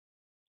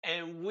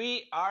And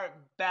we are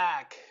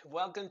back.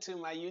 Welcome to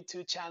my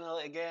YouTube channel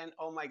again.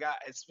 Oh my God,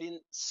 it's been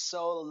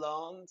so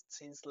long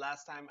since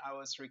last time I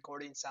was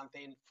recording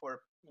something for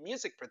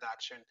music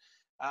production.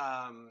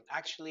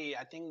 Actually,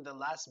 I think the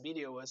last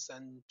video was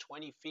in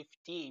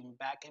 2015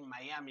 back in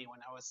Miami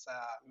when I was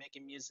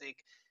making music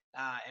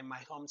in my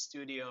home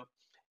studio.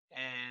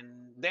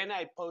 And then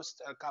I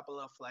post a couple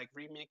of like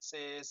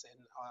remixes and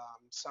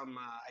some,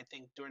 I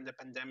think during the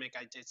pandemic,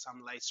 I did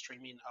some live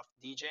streaming of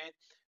DJ.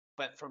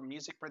 But for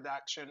music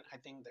production, I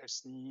think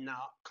there's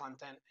not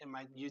content in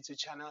my YouTube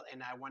channel,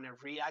 and I want to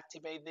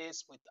reactivate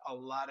this with a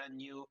lot of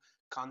new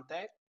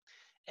content.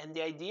 And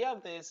the idea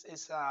of this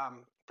is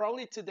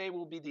probably today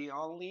will be the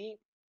only,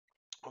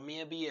 or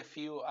maybe a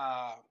few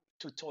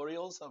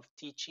tutorials of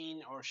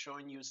teaching or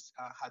showing you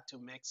how to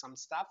make some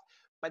stuff.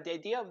 But the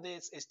idea of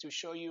this is to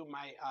show you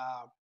my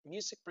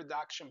music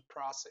production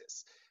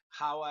process,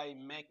 how I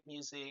make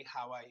music,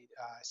 how I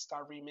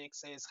start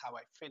remixes, how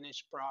I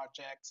finish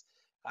projects,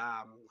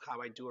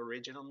 how I do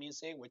original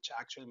music, which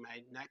actually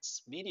my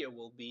next video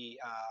will be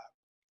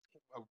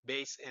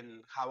based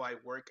in how I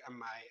work on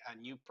my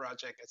new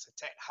project. It's a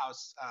tech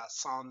house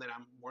song that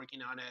I'm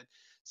working on it.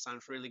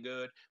 Sounds really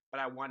good, but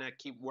I want to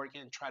keep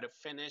working and try to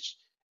finish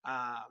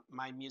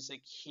my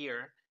music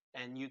here.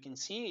 And you can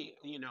see,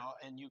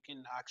 and you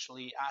can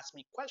actually ask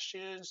me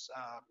questions,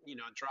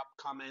 drop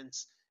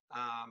comments,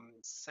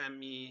 send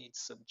me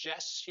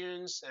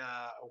suggestions,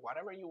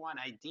 whatever you want,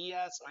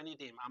 ideas or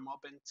anything. I'm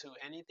open to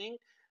anything.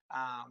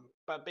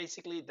 But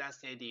basically, that's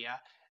the idea.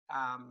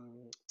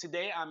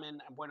 Today I'm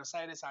in Buenos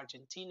Aires,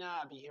 Argentina.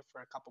 I'll be here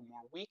for a couple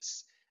more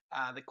weeks.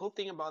 The cool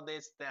thing about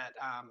this that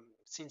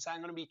since I'm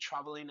going to be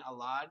traveling a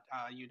lot,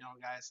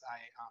 guys, I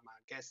am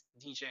a guest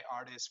DJ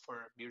artist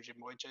for Virgin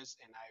Voyages,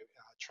 and I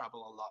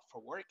travel a lot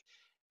for work.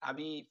 I'll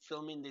be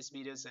filming these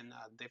videos in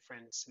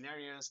different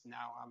scenarios.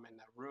 Now I'm in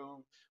a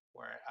room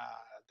where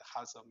the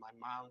house of my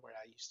mom, where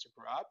I used to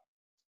grow up.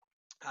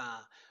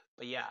 Uh,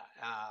 but yeah,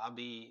 I'll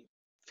be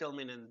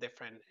filming in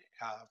different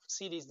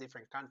cities,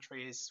 different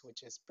countries,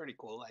 which is pretty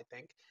cool, I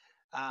think.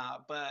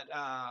 But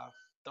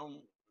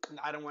don't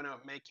I don't want to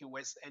make you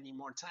waste any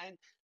more time.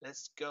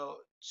 Let's go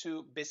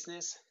to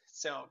business.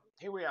 So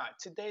here we are.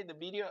 Today the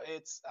video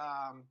it's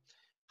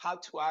how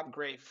to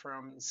upgrade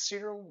from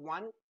Serum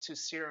 1 to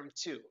Serum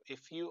 2.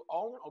 If you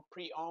own or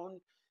pre-own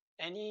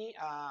any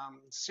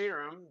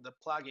Serum, the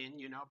plugin,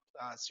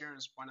 Serum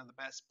is one of the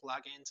best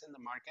plugins in the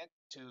market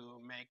to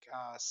make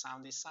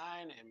sound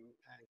design and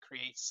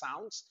create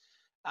sounds.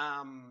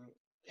 Um,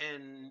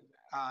 and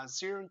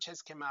Serum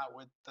just came out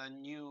with the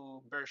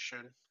new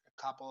version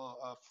a couple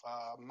of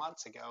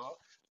months ago,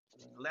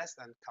 less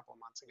than a couple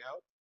months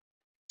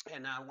ago.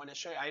 And I want to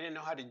show you. I didn't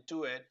know how to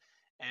do it,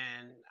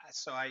 and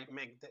so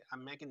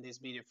I'm making this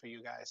video for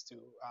you guys to,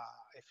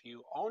 if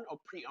you own or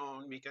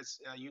pre-own, because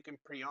you can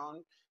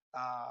pre-own,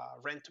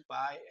 rent to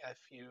buy if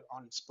you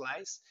on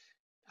Splice.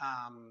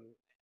 Um,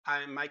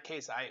 in my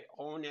case, I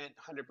own it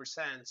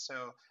 100%,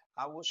 so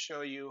I will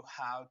show you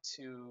how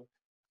to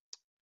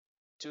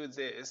do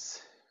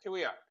this. Here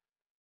we are.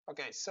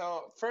 Okay,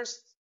 so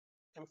first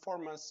and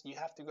foremost, you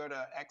have to go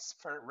to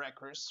Expert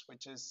Records,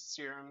 which is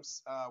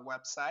Serum's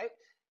website,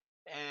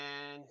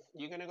 and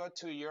you're gonna go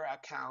to your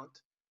account,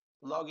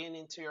 log in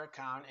into your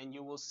account, and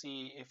you will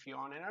see if you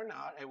own it or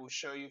not. It will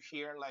show you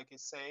here, like it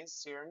says,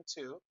 Serum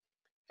 2,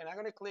 and I'm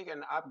gonna click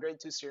and upgrade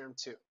to Serum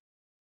 2.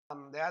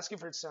 They ask you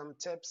for some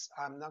tips.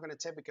 I'm not gonna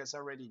tip because I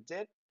already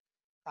did.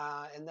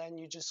 And then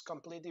you just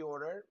complete the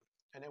order,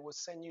 and it will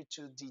send you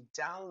to the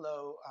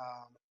download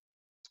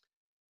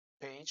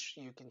page.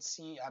 You can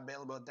see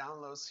available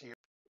downloads here.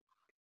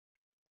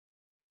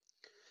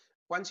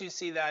 Once you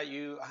see that,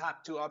 you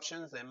have two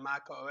options: the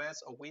Mac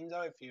OS or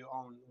Windows. If you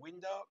own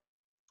Windows,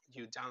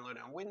 you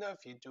download on Windows.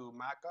 If you do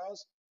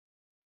MacOS,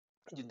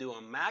 you do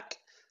on Mac.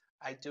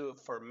 I do it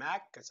for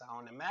Mac because I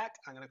own a Mac.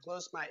 I'm going to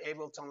close my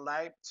Ableton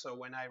Live, so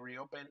when I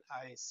reopen,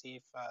 I see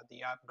if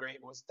the upgrade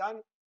was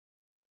done.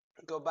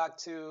 Go back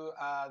to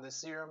the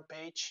Serum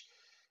page,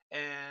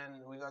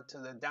 and we go to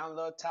the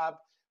download tab.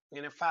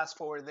 We're going to fast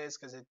forward this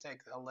because it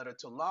takes a little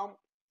too long.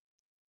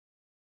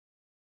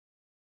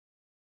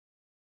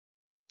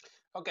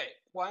 Okay,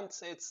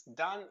 once it's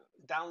done,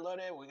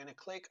 downloaded, we're going to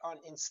click on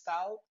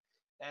install.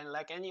 And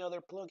like any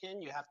other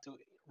plugin, you have to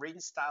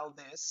reinstall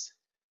this.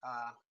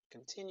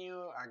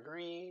 Continue,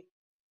 agree,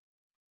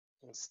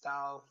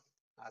 install.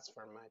 That's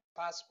for my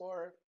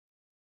password.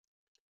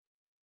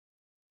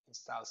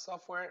 Install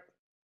software.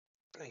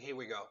 And here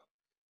we go.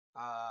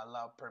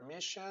 Allow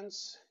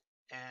permissions.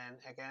 And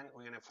again,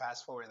 we're going to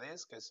fast forward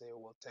this because it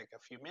will take a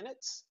few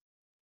minutes.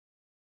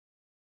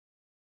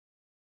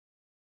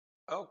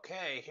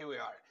 Okay, here we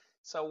are.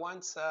 So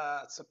once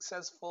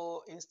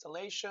successful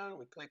installation,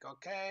 we click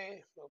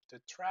OK, move to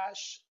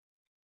trash.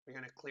 We're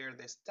going to clear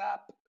this tab.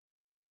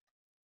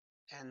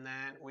 And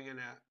then we're going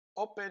to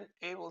open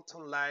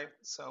Ableton Live.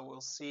 So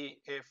we'll see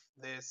if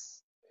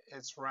this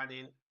is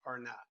running or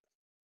not.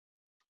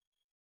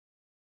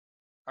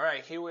 All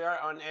right, here we are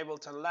on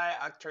Ableton Live.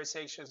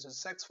 Authorization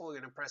successful. We're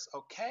going to press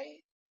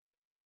OK.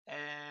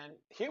 And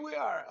here we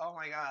are. Oh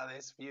my God,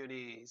 this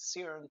beauty,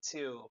 Serum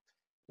 2.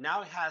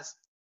 Now it has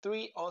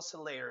three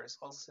oscillators,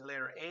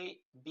 oscillator A,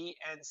 B,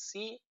 and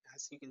C,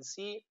 as you can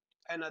see,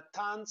 and a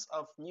tons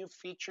of new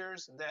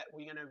features that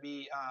we're gonna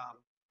be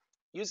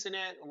using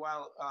it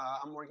while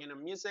I'm working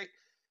on music.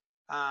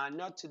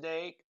 Not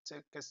today,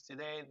 because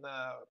today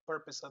the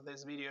purpose of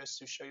this video is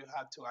to show you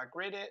how to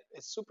upgrade it.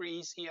 It's super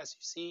easy, as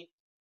you see.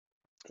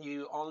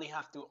 You only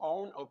have to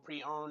own or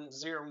pre-own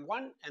Serum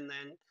 1, and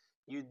then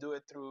you do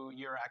it through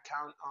your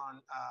account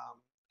on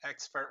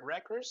Expert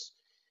Records,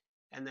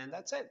 and then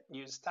that's it.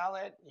 You install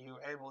it,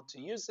 you're able to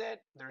use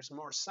it. There's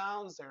more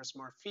sounds, there's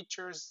more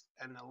features,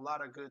 and a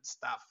lot of good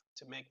stuff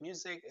to make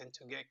music and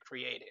to get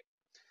creative.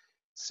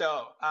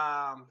 So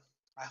I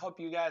hope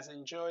you guys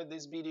enjoyed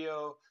this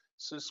video.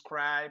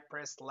 Subscribe,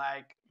 press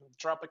like,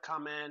 drop a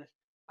comment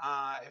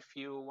if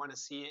you want to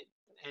see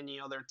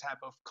any other type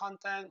of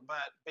content.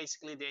 But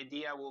basically, the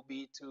idea will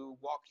be to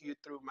walk you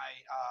through my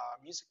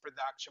music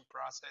production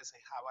process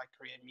and how I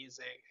create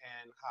music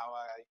and how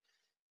I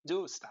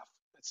do stuff.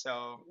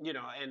 So,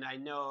 and I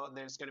know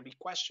there's going to be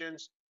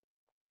questions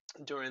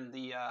during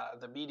the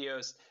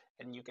videos,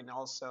 and you can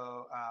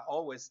also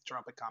always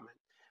drop a comment.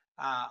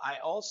 I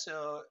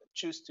also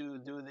choose to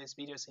do these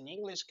videos in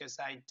English because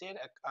I did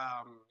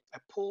a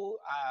poll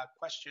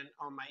question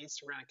on my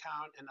Instagram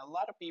account, and a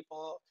lot of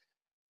people,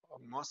 or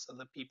most of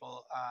the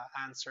people,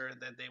 answer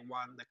that they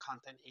want the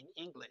content in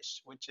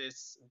English, which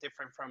is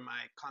different from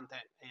my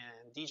content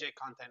and DJ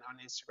content on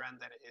Instagram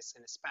that is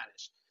in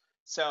Spanish.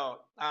 So,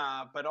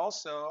 but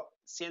also,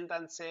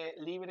 siéntanse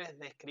libres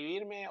de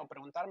escribirme o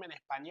preguntarme en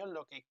español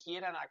lo que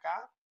quieran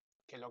acá,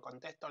 que lo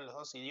contesto en los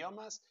dos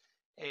idiomas.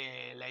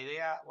 La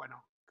idea,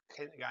 bueno,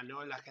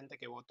 ganó la gente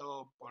que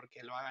votó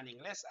porque lo haga en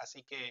inglés,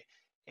 así que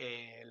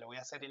lo voy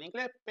a hacer en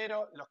inglés,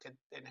 pero los que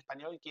en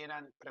español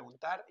quieran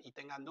preguntar y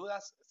tengan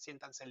dudas,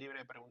 siéntanse libres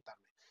de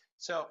preguntarme.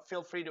 So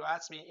feel free to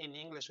ask me in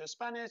English or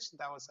Spanish.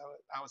 I was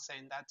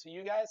saying that to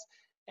you guys.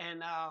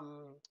 And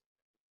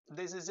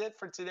this is it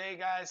for today,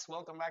 guys.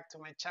 Welcome back to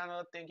my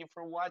channel. Thank you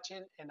for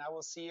watching, and I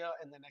will see you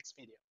in the next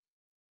video.